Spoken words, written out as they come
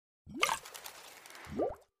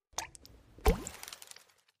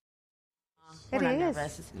We're not is.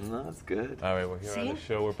 nervous. No, that's good. All right, we're here on See? the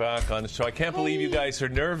show. We're back on the show. I can't believe you guys are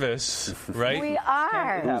nervous, right? We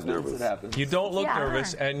are. Who's nervous? It happens. You don't look Yeah.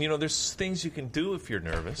 nervous, and there's things you can do if you're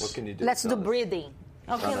nervous. What can you do? Let's do Tell us. breathing.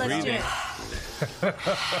 Okay, let's do Breathing.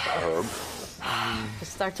 it.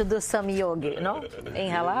 Start to do some yoga,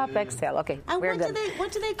 Inhale up, exhale. Okay, And we're good.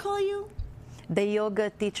 what do they call you? The yoga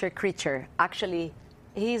teacher creature. Actually,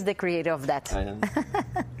 he's the creator of that. I am.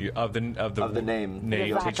 Of the name.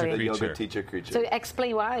 Name Exactly. teacher The creature. yoga teacher creature. So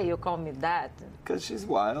explain why you call me that. Because she's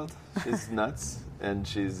wild, she's nuts, and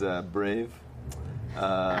she's brave,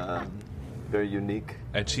 very unique.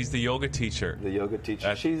 And she's the yoga teacher. The yoga teacher.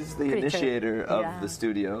 That's- She's the Creature. initiator of Yeah. the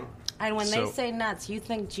studio. And when So- they say nuts, you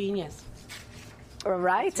think genius.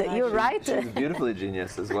 Right? You're right. She's beautifully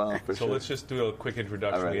genius as well, for So sure. let's just do a quick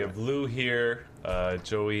introduction. All right. We have Lou here,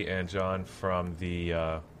 Joey and John from the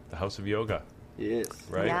House of Yoga, Yes.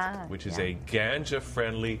 right? Yeah, Which is yeah. a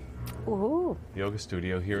ganja-friendly Ooh. yoga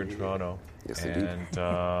studio here in Toronto. Yes, indeed. and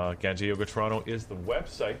Ganja Yoga Toronto is the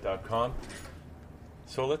website.com.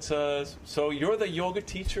 So let's. So you're the yoga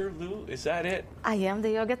teacher, Lou? Is that it? I am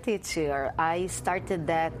the yoga teacher. I started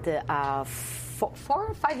that 4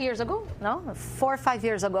 or 5 years ago. No, 4 or 5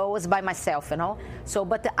 years ago. It was by myself, So,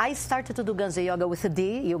 but I started to do Ganja yoga with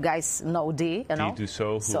D. You guys know D, Dee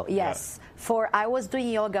Dussault, who- So yes, I was doing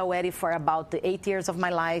yoga already for about 8 years of my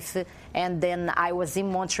life, and then I was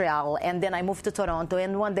in Montreal, and then I moved to Toronto.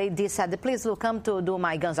 And one day Dee said, "Please, Lou, come to do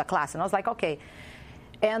my Ganja class." And I was like, "Okay."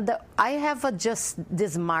 And I have just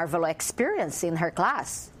this marvelous experience in her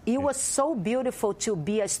class. It was so beautiful to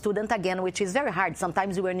be a student again, which is very hard.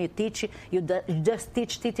 Sometimes when you teach, you just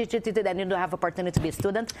teach, and you don't have opportunity to be a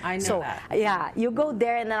student. I know so, that. Yeah, you go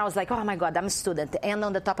there, and then I was like, oh my God, I'm a student. And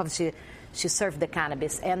on the top of it, she served the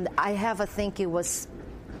cannabis. And I think it was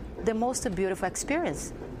the most beautiful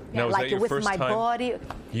experience. Now, is like that your with first my time body.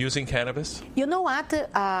 using cannabis? You know what?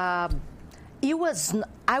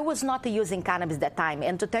 I was not using cannabis that time,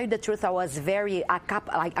 and to tell you the truth, I was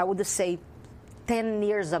I would say 10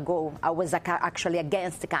 years ago, I was actually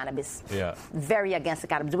against cannabis. Yeah. Very against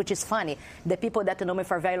cannabis, which is funny. The people that know me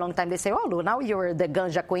for a very long time, they say, oh, Lou, now you're the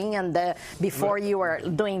ganja queen, and before you were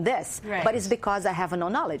doing this. Right. But it's because I have no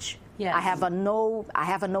knowledge. Yes. I have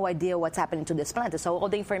no idea what's happening to this plant. So all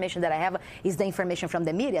the information that I have is the information from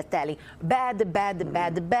the media telling bad.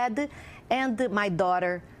 And my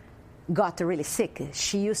daughter got really sick.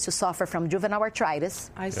 She used to suffer from juvenile arthritis.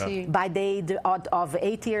 I see. By the age of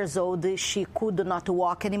 8 years old, she could not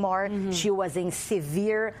walk anymore. Mm-hmm. She was in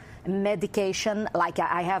severe medication. Like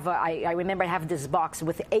I remember I have this box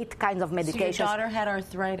with 8 kinds of So medications. your daughter had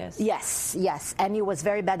arthritis. Yes, and it was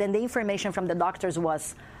very bad. And the information from the doctors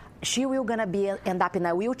was, she will gonna end up in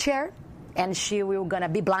a wheelchair, and she will gonna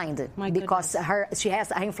be blind because she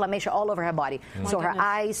has inflammation all over her body. So her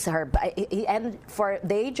eyes, and for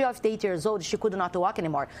the age of 8 years old, she could not walk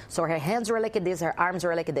anymore. So her hands were like this, her arms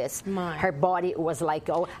were like this. Her body was like,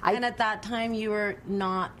 And at that time, you were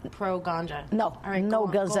not pro ganja. No, All right, no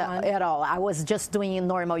go ganja on. at all. I was just doing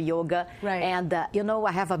normal yoga. Right. And,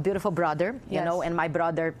 I have a beautiful brother, Yes. and my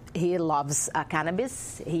brother, he loves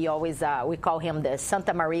cannabis. He always, we call him the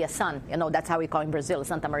Santa Maria son. That's how we call him in Brazil,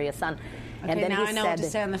 Santa Maria son. Okay, and then now he I know said, what to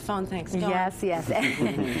say on the phone. Thanks. Go on. Yes.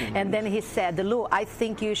 And then he said, Lou, I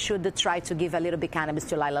think you should try to give a little bit cannabis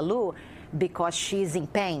to Lila Lou because she's in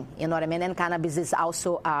pain. You know what I mean? And cannabis is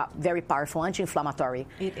also very powerful anti-inflammatory.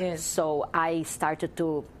 It is. So I started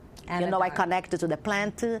to, I connected to the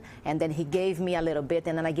plant, and then he gave me a little bit,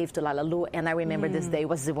 and then I gave to Lala Lou. And I remember this day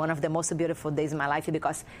was one of the most beautiful days in my life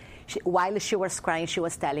because while she was crying, she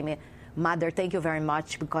was telling me, Mother, thank you very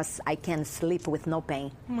much because I can sleep with no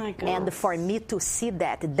pain. My goodness. And for me to see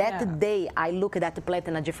that day, I looked at the plant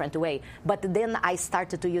in a different way. But then I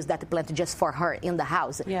started to use that plant just for her in the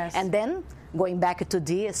house. Yes. And then going back to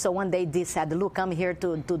Dee, so one day Dee said, Look, come here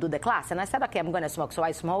to do the class. And I said, okay, I'm going to smoke. So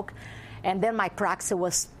I smoke. And then my praxis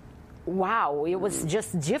was, wow, it was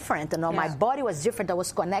just different. My body was different. I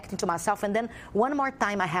was connecting to myself. And then one more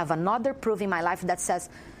time, I have another proof in my life that says,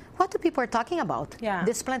 what do people are talking about? Yeah.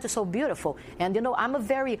 This plant is so beautiful. And, I'm a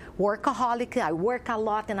very workaholic. I work a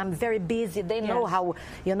lot, and I'm very busy. They know how,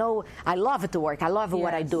 I love to work. I love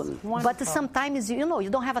what I do. Wonderful. But sometimes, you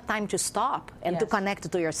don't have a time to stop and to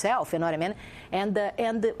connect to yourself, you know what I mean?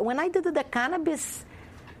 And when I did the cannabis,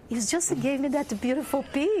 it just gave me that beautiful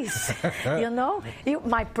peace,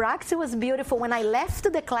 My practice was beautiful. When I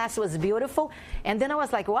left the class, it was beautiful. And then I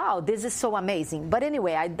was like, wow, this is so amazing. But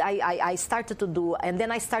anyway, I started to do, and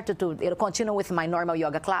then I started to continue with my normal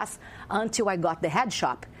yoga class until I got the head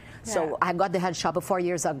shop. So I got the head shop 4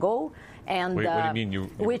 years ago. And Wait, what do you mean?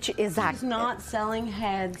 Which is He's not selling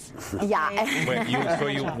heads.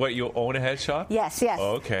 yeah. Wait, you own a head shop? Yes.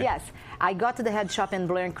 Oh, okay. Yes. I got to the head shop in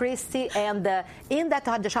Blair and Christie, and in that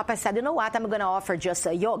head shop, I said, you know what, I'm going to offer just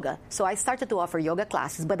yoga. So I started to offer yoga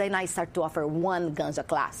classes, but then I started to offer one Ganja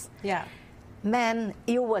class. Yeah. Man,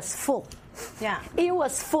 it was full. Yeah. It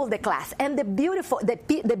was full, the class. And the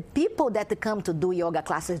people that come to do yoga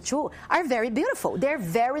classes too are very beautiful. They're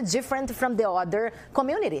very different from the other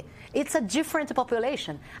community. It's a different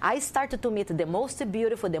population. I started to meet the most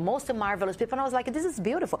beautiful, the most marvelous people, and I was like, this is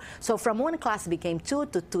beautiful. So from one class became 2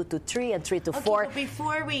 to 2 to 3 and 3 to 4. But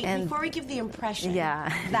before we give the impression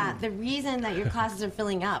Yeah. that the reason that your classes are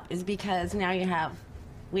filling up is because now you have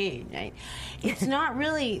weed, right? It's not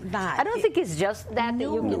really that. I don't think it's just that.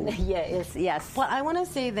 No. Yes. But I want to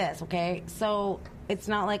say this, okay? So it's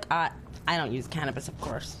not like I don't use cannabis, of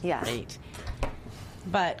course. Yeah. Right.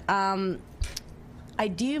 But I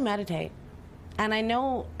do meditate, and I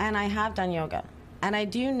know, and I have done yoga, and I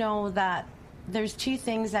do know that there's two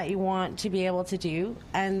things that you want to be able to do,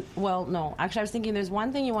 and well, no, actually, I was thinking there's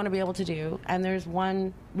one thing you want to be able to do, and there's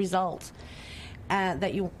one result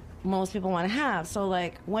that most people want to have. So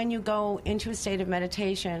like when you go into a state of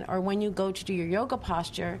meditation or when you go to do your yoga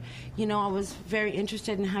posture, you know, I was very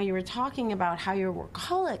interested in how you were talking about how you're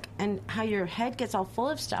workaholic and how your head gets all full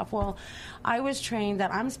of stuff. Well, I was trained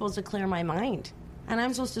that I'm supposed to clear my mind and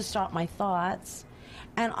I'm supposed to stop my thoughts,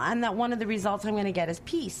 and that one of the results I'm going to get is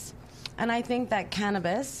peace. And I think that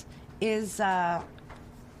cannabis is a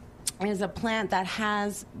plant that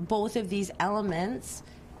has both of these elements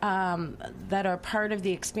that are part of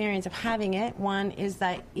the experience of having it. One is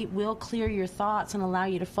that it will clear your thoughts and allow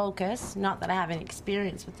you to focus. Not that I have any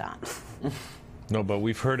experience with that. No, but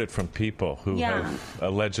we've heard it from people who have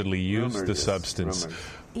allegedly used the substance. Rumors.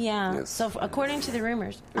 Yeah. Yes. So according to the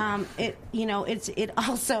rumors, it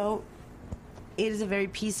is a very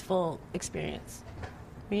peaceful experience,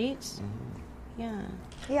 right? Mm-hmm. Yeah.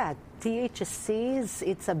 Yeah, THC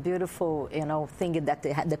it's a beautiful, thing that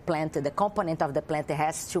the plant, the component of the plant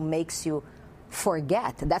has to makes you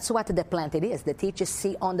forget. That's what the plant it is. The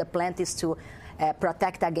THC on the plant is to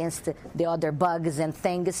protect against the other bugs and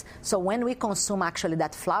things. So when we consume actually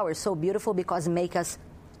that flower, it's so beautiful because it makes us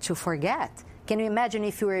to forget. Can you imagine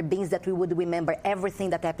if we were beings that we would remember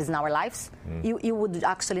everything that happens in our lives? You would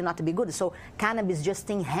actually not be good. So cannabis just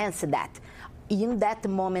enhances that. In that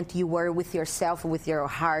moment, you were with yourself, with your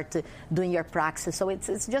heart, doing your praxis. So it's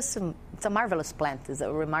a marvelous plant. It's a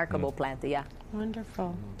remarkable plant, yeah.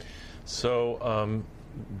 Wonderful. So,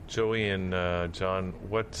 Joey and John,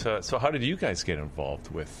 so how did you guys get involved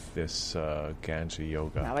with this Ganja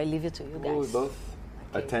yoga? Now I leave it to you guys. Well, we both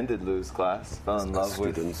attended Lou's class, fell in love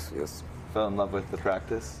with the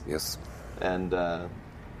practice. Yes. And the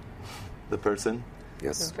person.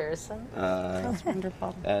 Yes. Person. That's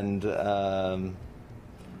wonderful. And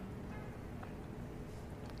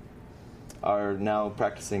are now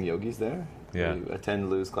practicing yogis there. Yeah. We attend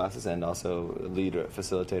Lou's classes and also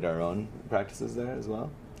facilitate our own practices there as well.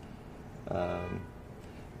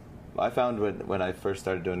 I found when I first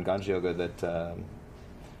started doing Ganja yoga that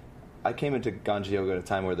I came into Ganja yoga at a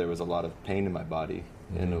time where there was a lot of pain in my body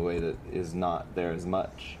in a way that is not there as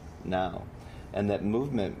much now. And that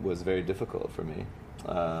movement was very difficult for me.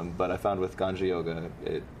 But I found with Ganja yoga,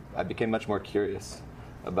 I became much more curious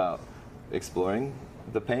about exploring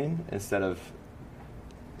the pain instead of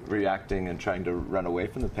reacting and trying to run away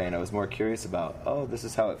from the pain. I was more curious about, this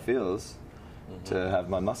is how it feels to have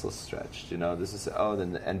my muscles stretched. This is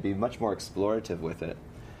and be much more explorative with it,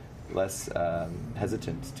 less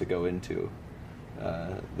hesitant to go into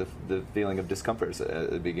the feeling of discomfort at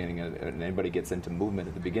the beginning. And anybody gets into movement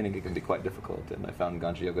at the beginning, it can be quite difficult. And I found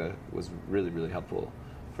Ganja yoga was really, really helpful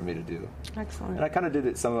for me to do. Excellent. And I kind of did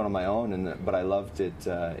it somewhat on my own, but I loved it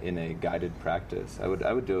in a guided practice. I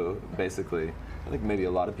would do basically. I think maybe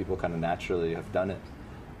a lot of people kind of naturally have done it,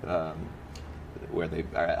 where they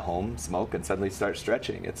are at home, smoke, and suddenly start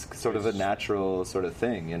stretching. It's sort of a natural sort of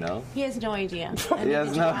thing, He has no idea. He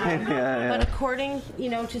has no idea. Yeah. But according,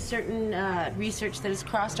 to certain research that has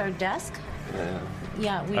crossed our desk,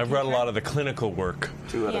 I've read a lot of the clinical work.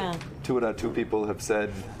 Two out of two people have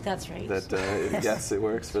said that's right. that yes, it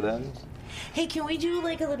works for them. Hey, can we do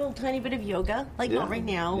like a little tiny bit of yoga? Like not right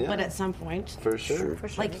now, but at some point. For sure.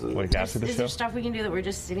 Like after the is show? there stuff we can do that we're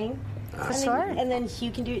just sitting? Sure. And then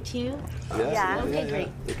Hugh can do it too? Yeah. Okay, great.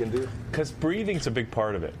 You can do. Because breathing's a big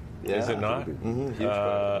part of it, is it not? Huge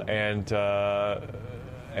part of it.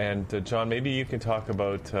 And John, maybe you can talk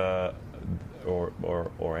about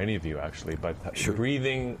or any of you actually, but Sure.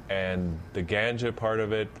 breathing and the Ganja part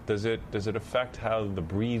of it, does it affect how the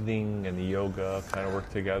breathing and the yoga kind of work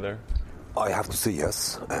together? I have to say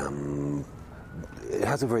yes. It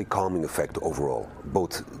has a very calming effect overall.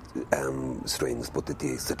 Both strains, both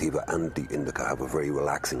the sativa and the indica, have a very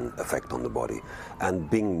relaxing effect on the body. And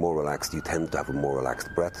being more relaxed, you tend to have a more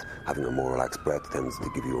relaxed breath. Having a more relaxed breath tends to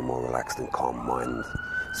give you a more relaxed and calm mind.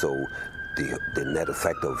 So the net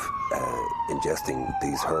effect of ingesting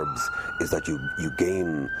these herbs is that you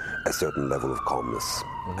gain a certain level of calmness.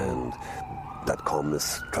 And that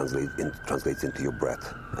calmness translates into your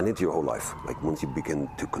breath and into your whole life. Like once you begin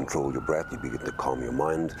to control your breath, you begin to calm your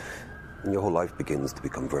mind, and your whole life begins to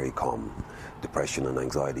become very calm. Depression and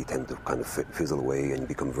anxiety tend to kind of fizzle away, and you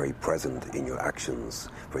become very present in your actions,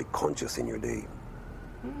 very conscious in your day.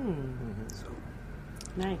 So.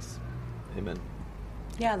 Nice. Amen.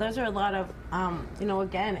 Yeah, those are a lot of,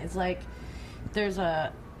 again, it's like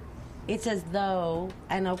it's as though,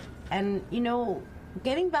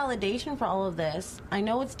 getting validation for all of this, I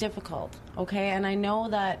know it's difficult, okay? And I know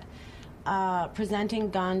that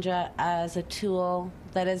presenting ganja as a tool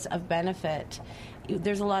that is of benefit,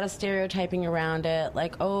 there's a lot of stereotyping around it,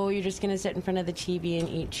 like, oh, you're just going to sit in front of the TV and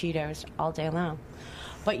eat Cheetos all day long.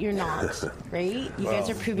 But you're not, right? You guys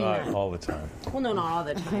are proving not that. all the time. Well, no, not all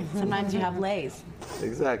the time. Sometimes you have Lays.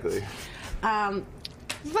 Exactly. But,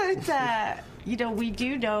 we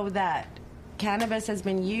do know that cannabis has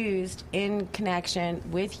been used in connection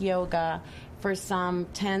with yoga for some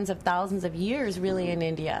tens of thousands of years, really, in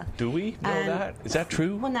India. Do we know that? Is that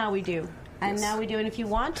true? Well, now we do. And Yes. now we do. And if you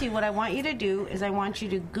want to, what I want you to do is I want you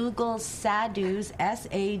to Google sadhus,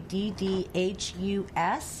 SADDHUS,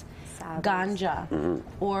 ganja,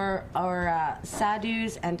 or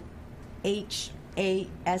sadhus and HASH.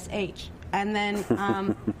 And then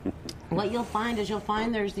what you'll find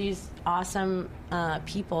there's these awesome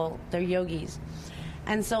people, they're yogis.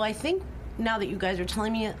 And so I think now that you guys are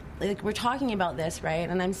telling me, like, we're talking about this, right?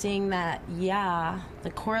 And I'm seeing that, the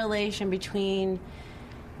correlation between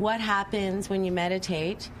what happens when you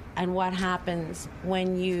meditate and what happens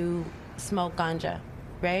when you smoke ganja,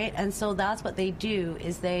 right? And so that's what they do,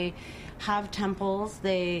 is they have temples.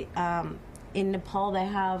 They in Nepal they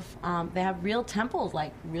have real temples,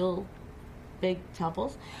 like real big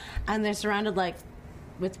temples, and they're surrounded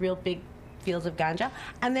with real big fields of ganja,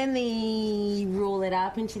 and then they roll it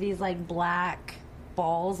up into these black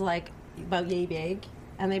balls, about yay big,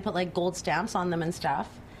 and they put gold stamps on them and stuff,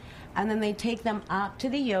 and then they take them up to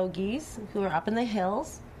the yogis who are up in the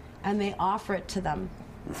hills, and they offer it to them.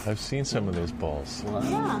 I've seen some of those balls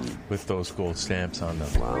Yeah, with those gold stamps on them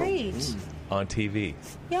great. on TV.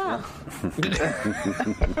 Yeah.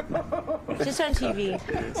 Just on TV.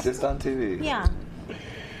 It's just on TV. Yeah.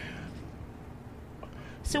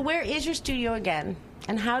 So where is your studio again?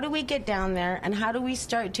 And how do we get down there? And how do we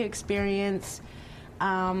start to experience,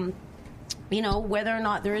 whether or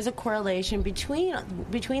not there is a correlation between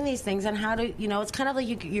these things, and how to, it's kind of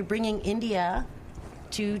like you're bringing India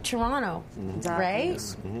to Toronto, right?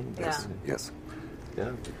 Yes. Yeah. Yes.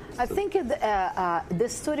 Yeah. I think the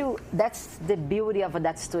studio, that's the beauty of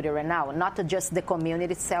that studio right now, not just the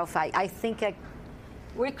community itself. I think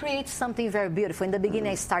we create something very beautiful. In the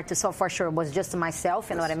beginning, I started, so for sure, it was just myself,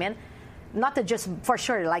 you know what I mean? Not just, for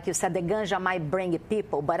sure, like you said, the ganja might bring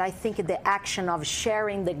people, but I think the action of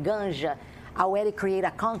sharing the ganja already create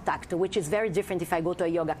a contact, which is very different if I go to a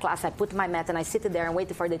yoga class, I put my mat and I sit there and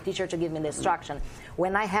wait for the teacher to give me the instruction.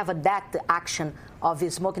 When I have that action of you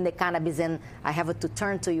smoking the cannabis and I have to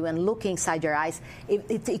turn to you and look inside your eyes,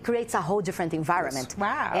 it creates a whole different environment. Yes.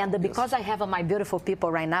 Wow. And because I have my beautiful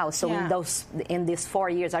people right now, so in these 4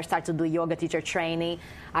 years, I started to do yoga teacher training.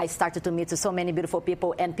 I started to meet so many beautiful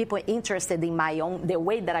people and people interested in the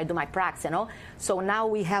way that I do my practice, So now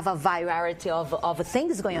we have a variety of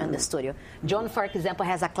things going on in the studio. John, for example,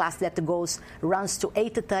 has a class that runs to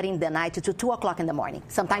 8:30 in the night to 2 o'clock in the morning.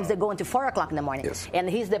 Sometimes they go until 4 o'clock in the morning. Yes. And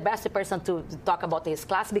he's the best person to talk about his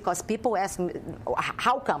class because people ask me,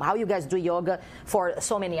 how you guys do yoga for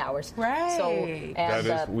so many hours? Right. So,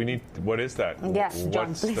 What is that? Yes,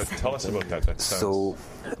 John, please. Tell us about that. That sounds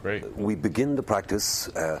great. We begin the practice,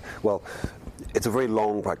 it's a very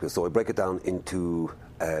long practice, so I break it down into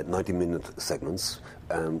 90-minute segments.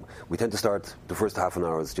 We tend to start the first half an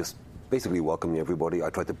hour is just basically welcoming everybody. I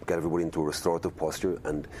try to get everybody into a restorative posture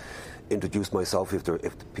and introduce myself if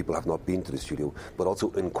people have not been to the studio, but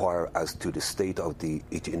also inquire as to the state of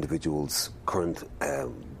each individual's current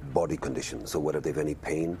body condition, so whether they have any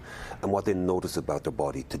pain and what they notice about their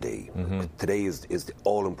body today. Today is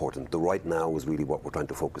all important. The right now is really what we're trying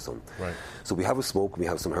to focus on. Right. So we have a smoke, we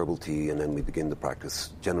have some herbal tea, and then we begin the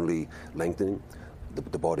practice, generally lengthening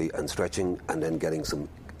the body and stretching, and then getting some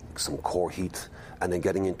core heat, and then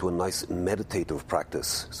getting into a nice meditative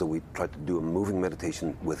practice. So we try to do a moving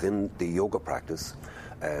meditation within the yoga practice,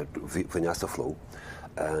 vinyasa flow.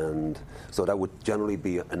 And so that would generally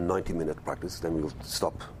be a 90-minute practice. Then we'll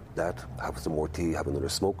stop that, have some more tea, have another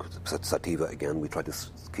smoke. Sativa again, we try to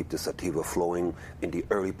keep the sativa flowing in the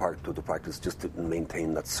early part of the practice just to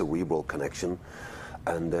maintain that cerebral connection.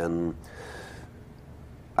 And then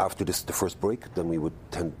after the first break, then we would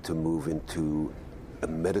tend to move into a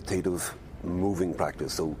meditative moving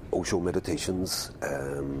practice, so Osho meditations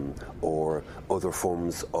or other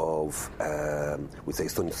forms of, we say,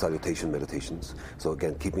 sun salutation meditations. So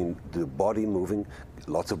again, keeping the body moving,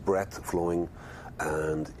 lots of breath flowing,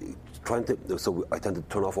 and so I tend to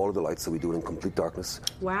turn off all of the lights, so we do it in complete darkness.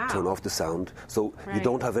 Wow. Turn off the sound, so you Right.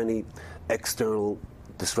 don't have any external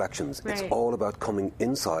distractions. It's Right. all about coming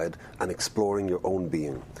inside and exploring your own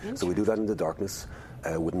being. So we do that in the darkness.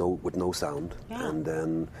 With no sound, Yeah. and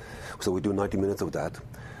then so we do 90 minutes of that.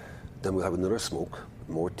 Then we have another smoke,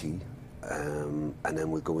 more tea, and then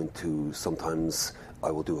we go into, sometimes I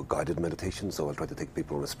will do a guided meditation. So I'll try to take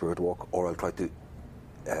people on a spirit walk, or I'll try to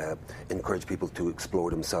encourage people to explore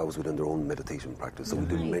themselves within their own meditation practice. So we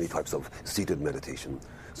do many types of seated meditation,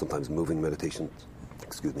 sometimes moving meditation.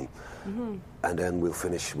 Excuse me, and then we'll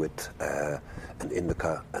finish with an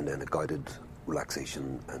indica, and then a guided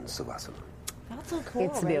relaxation and savasana. That's so cool.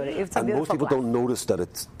 It's right? beautiful. It's a And beautiful most people class. don't notice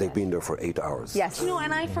that they've been there for 8 hours. Yes. You know,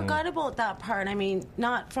 and I forgot about that part. I mean,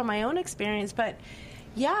 not from my own experience, but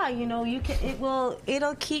yeah, you know,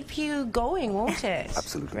 it'll keep you going, won't it?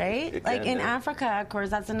 Absolutely. Right? It Like can, in yeah. Africa, of course,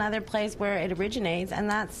 that's another place where it originates, and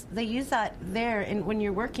they use that there when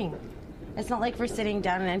you're working. It's not like for sitting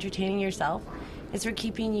down and entertaining yourself. It's for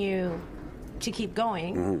keeping you to keep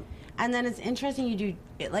going. And then it's interesting you do,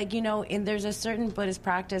 like, you know, there's a certain Buddhist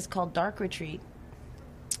practice called dark retreat.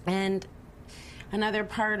 And another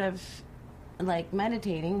part of, like,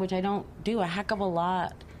 meditating, which I don't do a heck of a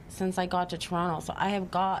lot since I got to Toronto. So I have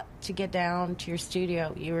got to get down to your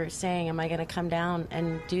studio. You were saying, am I going to come down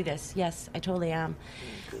and do this? Yes, I totally am.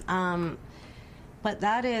 But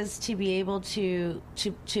that is to be able to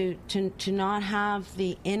not have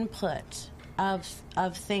the input of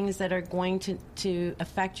things that are going to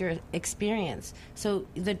affect your experience. So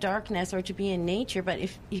the darkness, or to be in nature, but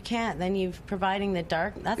if you can't, then you're providing the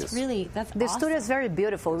dark. That's Yes. that's The awesome. studio is very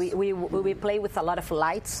beautiful. We play with a lot of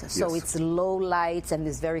lights, so Yes. it's low lights and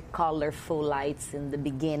it's very colorful lights in the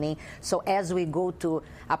beginning. So as we go to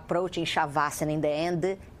approaching Shavasana in the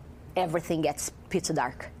end, everything gets pitch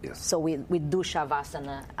dark. Yes. So we do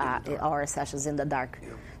Shavasana, our sessions in the dark. Yeah.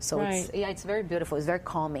 So Right. it's very beautiful. It's very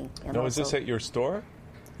calming. You know, Now, is this so- at your store?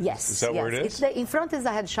 Yes. Is that yes. where it It's is? in front is the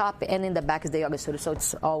head shop, and in the back is the yoga studio. So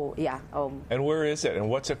it's all, And where is it? And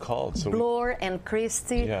what's it called? So Bloor and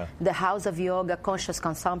Christie, Yeah. the House of Yoga, Conscious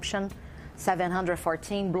Consumption,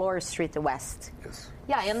 714 Bloor Street West. Yes.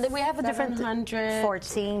 Yeah, and then we have a different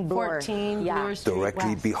 714 Bloor. Yeah. Bloor Street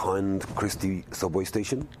Directly West. behind Christie subway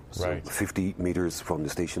station, so Right. 50 meters from the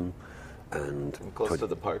station, and Close to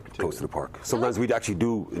the park, too. Close to the park. Sometimes we'd actually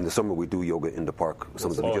do, in the summer, we do yoga in the park. Some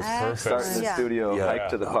of them Oh, just perfect. Start in the Yeah. studio, Yeah. hike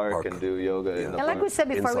to the park, Park. and do yoga in Yeah. the And like we park. said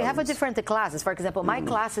before, we have a silence. different classes. For example, my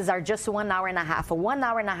classes are just 1 hour and a half. 1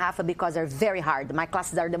 hour and a half because they're very hard. My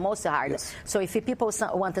classes are the most hard. Yes. So if people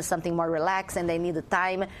wanted something more relaxed and they need the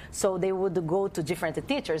time, so they would go to different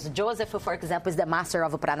teachers. Joseph, for example, is the master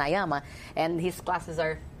of pranayama, and his classes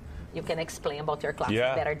are, you can explain about your classes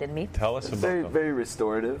yeah. better than me. Tell us It's about very, them. very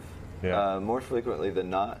restorative. Yeah. More frequently than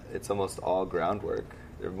not, it's almost all groundwork.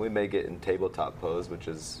 We may get in tabletop pose, which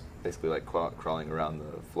is basically like crawling around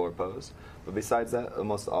the floor pose. But besides that,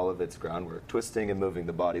 almost all of it's groundwork, twisting and moving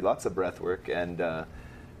the body, lots of breath work, and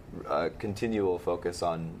continual focus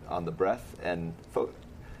on the breath and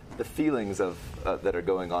the feelings of that are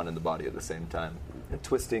going on in the body at the same time. And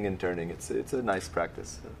twisting and turning, it's a nice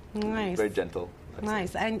practice. Nice. Very gentle.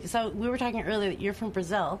 Nice. And so we were talking earlier that you're from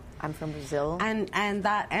Brazil. I'm from Brazil. And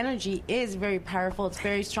that energy is very powerful. It's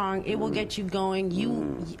very strong. It will get you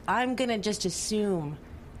going. I'm gonna just assume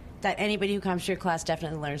that anybody who comes to your class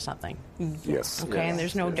definitely learns something. yes. Okay, and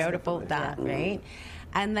there's no Yes, doubt about that, right?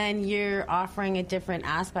 And then you're offering a different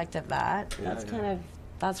aspect of that.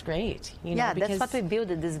 That's great. You know, Yeah, because that's what we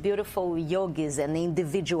built, these beautiful yogis and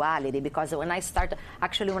individuality. Because when I started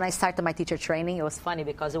my teacher training, it was funny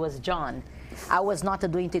because it was John. I was not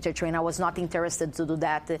doing teacher training. I was not interested to do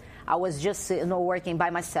that. I was just, working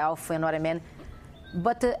by myself, you know what I mean?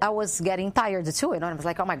 But I was getting tired too, and I was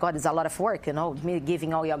like, oh my God, it's a lot of work, me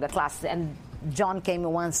giving all yoga classes. And John came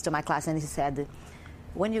once to my class and he said,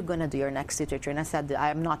 when are you going to do your next teacher training? I said,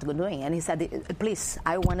 I'm not doing it. And he said, please,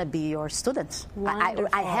 I want to be your student.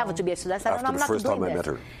 I have to be a student. I said, After I'm the not first doing time I this. met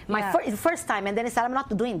her. My first time, and then he said, I'm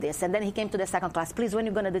not doing this. And then he came to the second class, please, when are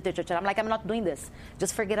you going to do teacher training? I'm like, I'm not doing this.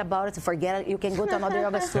 Just forget about it. Forget it. You can go to another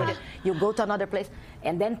yoga studio. You go to another place.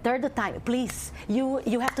 And then third time, please,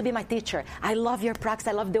 you have to be my teacher. I love your practice.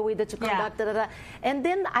 I love the way that you conduct. Yeah. And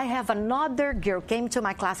then I have another girl came to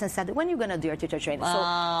my class and said, when are you going to do your teacher training?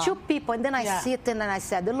 So 2 people. And then I sit and then I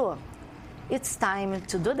said, look, it's time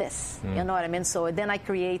to do this. You know what I mean? So then I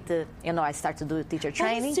create, I start to do teacher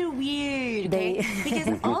training. That's so weird, okay?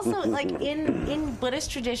 Because also, like, in Buddhist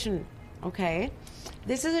tradition, okay,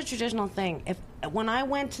 this is a traditional thing. When I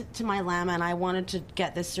went to my Lama and I wanted to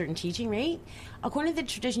get this certain teaching rate, according to the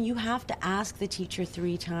tradition, you have to ask the teacher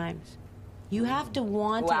 3 times. You have to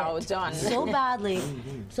want it done. so badly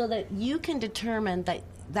so that you can determine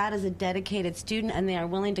that is a dedicated student and they are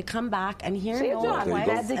willing to come back and hear your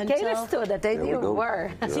advice dedicated student, they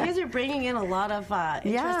were. So you guys are bringing in a lot of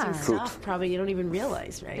interesting stuff probably you don't even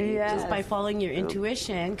realize, right? Yes. Just by following your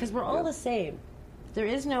intuition, because we're all the same. There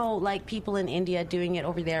is no, like, people in India doing it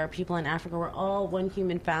over there, or people in Africa. We're all one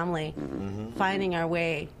human family finding our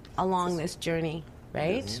way along this journey,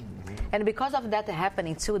 right? And because of that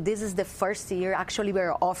happening too, this is the first year, actually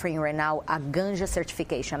we're offering right now a Ganja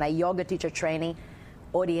certification, a yoga teacher training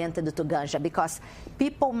oriented to Ganja, because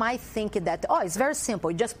people might think that, it's very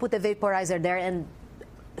simple, you just put a vaporizer there and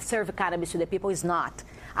serve cannabis to the people. It's not.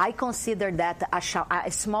 I consider that a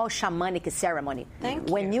small shamanic ceremony.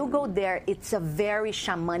 When you go there, it's a very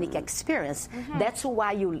shamanic experience. That's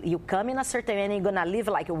why you come in a certain way and you're going to live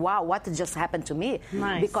like, wow, what just happened to me?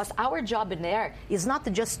 Nice. Because our job in there is not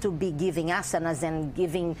just to be giving asanas and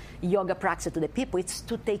giving yoga practice to the people, it's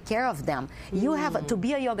to take care of them. You have to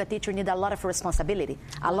be a yoga teacher, you need a lot of responsibility,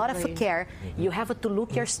 a lot of care. You have to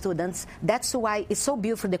look your students. That's why it's so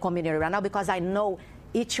beautiful, the community right now, because I know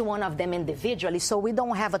each one of them individually, so we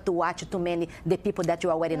don't have to watch too many the people that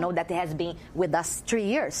you already know that has been with us 3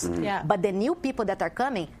 years. But the new people that are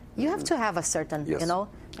coming, you have to have a certain,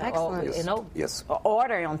 Excellent.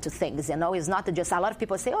 order onto things. It's not just a lot of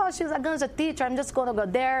people say, "Oh, she's a Ganja teacher. I'm just going to go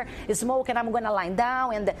there, smoke, and I'm going to lie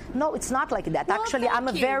down." And no, it's not like that. Well, actually, I'm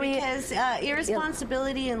because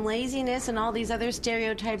irresponsibility and laziness and all these other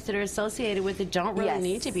stereotypes that are associated with it don't really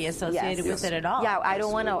need to be associated with it at all. Yeah, I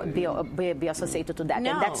don't want to be associated to that.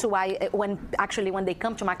 No. And that's why when they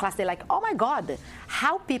come to my class, they're like, "Oh my God,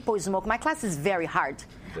 how people smoke." My class is very hard.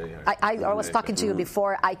 I was talking to you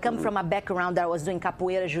before. I come from a background that I was doing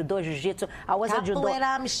capoeira, judo, jiu-jitsu. I was a judo.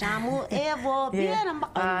 Capoeira, me chamo Evo.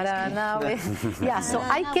 So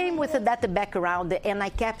I came with that background, and I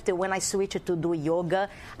kept, when I switched to do yoga,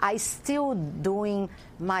 I still doing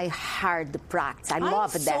my hard practice. I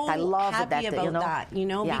love that. I love that. I'm happy about that,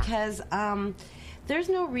 because there's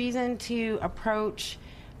no reason to approach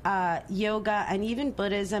yoga and even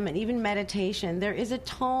Buddhism and even meditation. There is a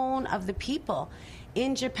tone of the people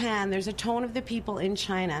in Japan. There's a tone of the people in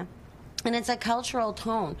China. And it's a cultural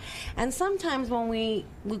tone. And sometimes when we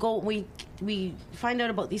find out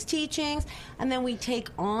about these teachings, and then we take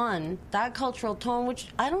on that cultural tone, which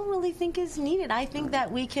I don't really think is needed. I think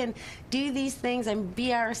that we can do these things and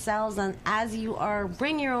be ourselves, and as you are,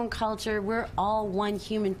 bring your own culture. We're all one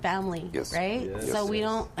human family, right? Yes. So we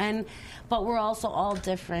don't, but we're also all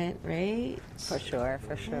different, right? For sure.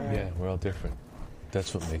 Yeah, we're all different.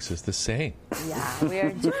 That's what makes us the same. Yeah, we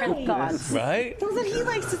are different gods. Right? That's what he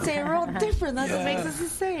likes to say. We're all different. That's what makes us the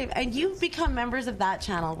same. And you've become members of that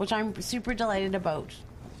channel, which I'm super delighted about.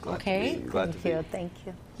 Glad to be. Thank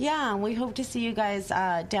you. Yeah, and we hope to see you guys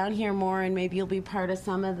down here more, and maybe you'll be part of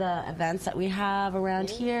some of the events that we have around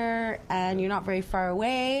here, and you're not very far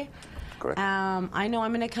away. Correct. I know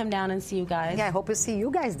I'm going to come down and see you guys. Yeah, I hope to see you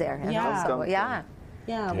guys there.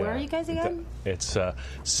 Yeah, where are you guys again? It's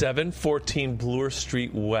 714 Bloor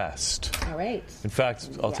Street West. All right. In fact,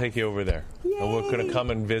 I'll take you over there. And we're going to come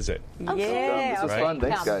and visit. Yeah. This was fun.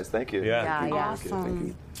 Thanks, guys. Thank you. Yeah. Awesome. Thank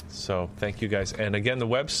you. So thank you, guys. And again, the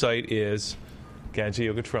website is Ganja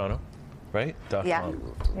Yoga Toronto, right? Yeah.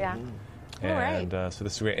 .com. Yeah. And so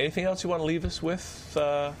this is great. Anything else you want to leave us with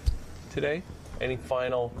today? Any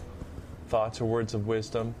final thoughts or words of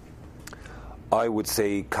wisdom? I would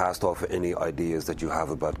say cast off any ideas that you have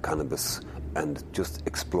about cannabis and just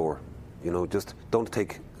explore. Just don't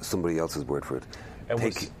take somebody else's word for it. And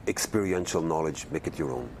take experiential knowledge, make it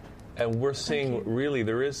your own. And we're seeing, really,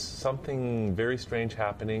 there is something very strange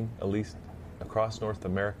happening, at least across North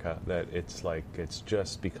America, that it's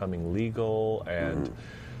just becoming legal, and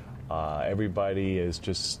Everybody is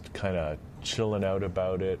just kind of chilling out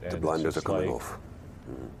about it. The and blinders are it's coming like, off.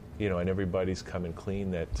 You know, and everybody's coming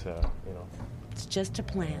clean that, It's just a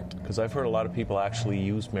plant. because I've heard a lot of people actually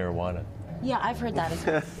use marijuana. Yeah, I've heard that as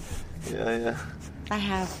well. Yeah. I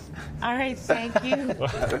have. All right, thank you.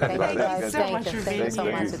 Thank you, guys. so Thank much you. for Thank being you so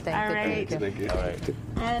here. much. Thank All you. right. Thank you. All right.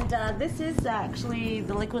 And this is actually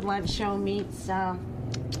the Liquid Lunch Show meets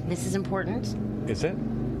This Is Important. Is it?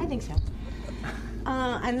 I think so.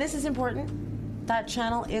 And This Is Important. That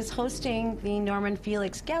channel is hosting the Norman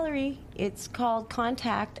Felix Gallery. It's called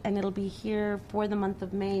Contact, and it'll be here for the month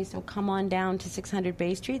of May. So come on down to 600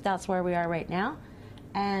 Bay Street. That's where we are right now.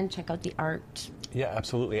 And check out the art. Yeah,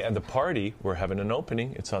 absolutely. And the party, we're having an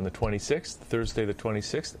opening. It's on the 26th, Thursday the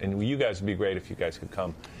 26th. And you guys would be great if you guys could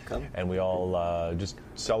come. And we all just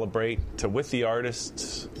celebrate with the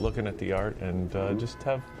artists, looking at the art, and just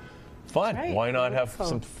have fun. Right. Why not Wonderful. have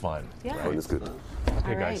some fun? Yeah. Fun is good.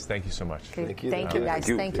 Okay, All guys, right. thank you so much. Okay. Thank you. Thank you, guys. Thank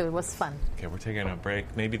you. Thank you. It was fun. Okay, we're taking a break.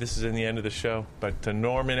 Maybe this is in the end of the show, but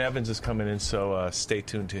Norman Evans is coming in, so stay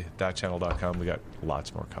tuned to thatchannel.com. We got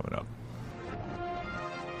lots more coming up.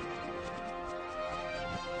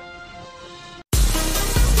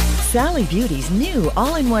 Sally Beauty's new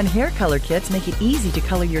all-in-one hair color kits make it easy to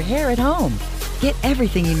color your hair at home. Get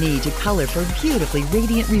everything you need to color for beautifully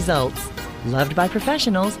radiant results. Loved by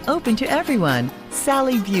professionals, open to everyone.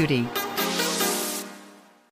 Sally Beauty.